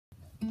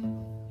All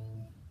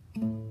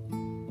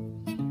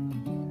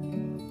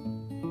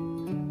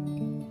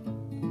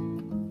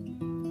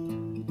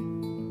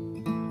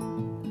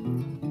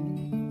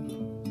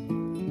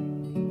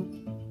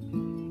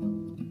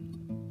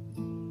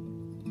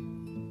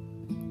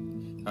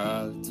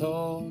the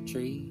tall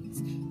trees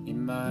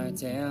in my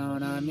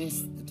town, I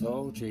miss the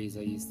tall trees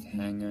I used to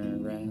hang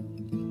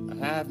around. I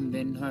haven't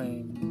been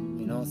home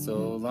in oh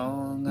so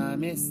long, I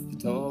miss the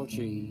tall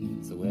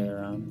trees of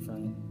where I'm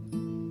from.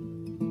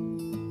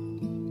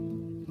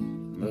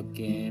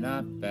 Looking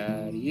up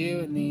at you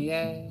in the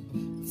air,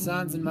 the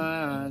sun's in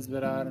my eyes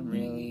but I don't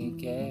really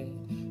care.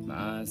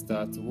 My eyes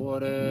start to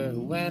water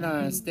when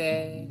I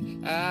stare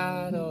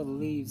at all the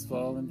leaves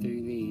falling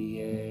through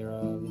the air.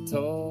 All the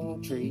tall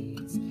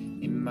trees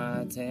in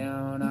my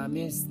town, I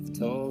miss the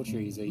tall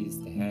trees I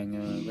used to hang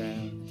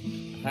around.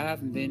 I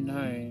haven't been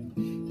home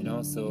in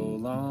oh so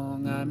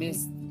long, I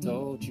miss the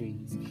tall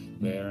trees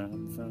where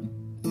I'm from.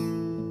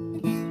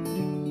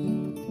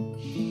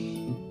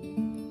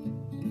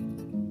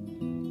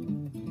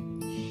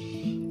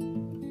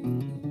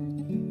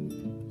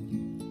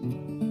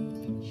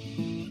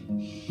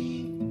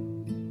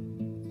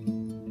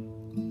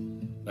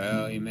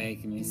 Well, you're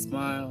making me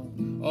smile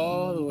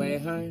all the way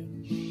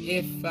home.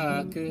 If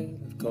I could,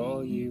 I'd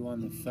call you on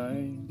the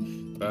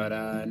phone, but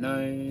I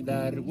know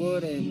that it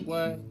wouldn't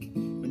work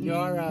when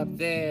you're up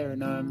there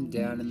and I'm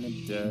down in the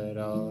dirt.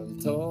 All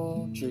the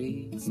tall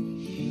trees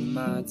in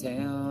my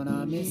town,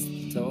 I miss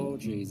the tall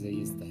trees I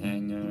used to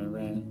hang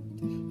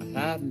around. I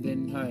haven't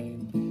been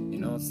home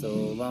in oh so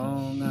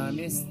long, I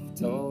miss the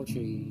tall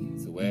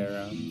trees where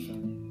I'm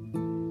from.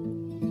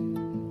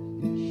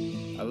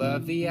 I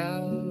love the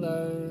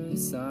yellow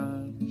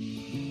sun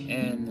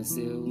and the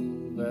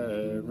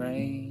silver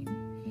rain.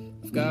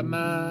 I've got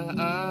my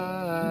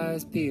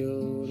eyes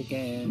peeled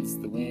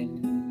against the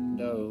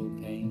window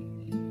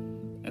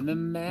pane, and the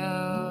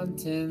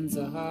mountains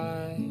are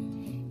high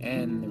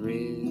and the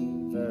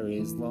river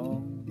is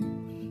long.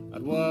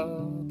 I'd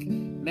walk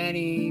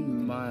many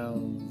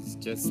miles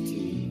just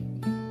to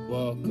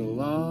walk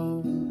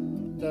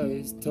along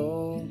those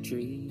tall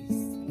trees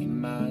in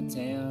my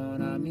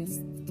town. I miss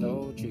the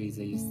tall trees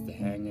I used to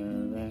hang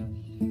around.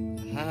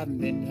 I haven't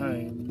been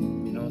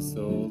home in oh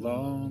so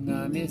long,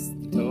 I miss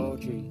the tall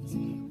trees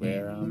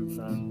where I'm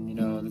from. You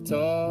know, the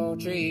tall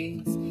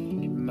trees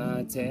in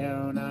my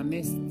town, I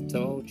miss the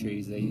tall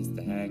trees I used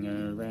to hang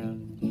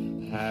around.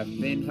 I haven't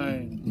been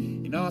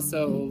home in oh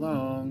so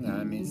long,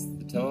 I miss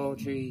the tall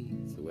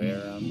trees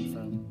where I'm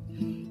from.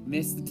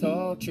 Miss the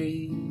tall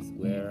trees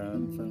where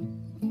I'm from.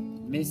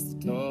 Miss the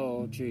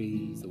tall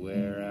trees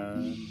where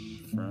I'm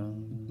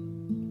from.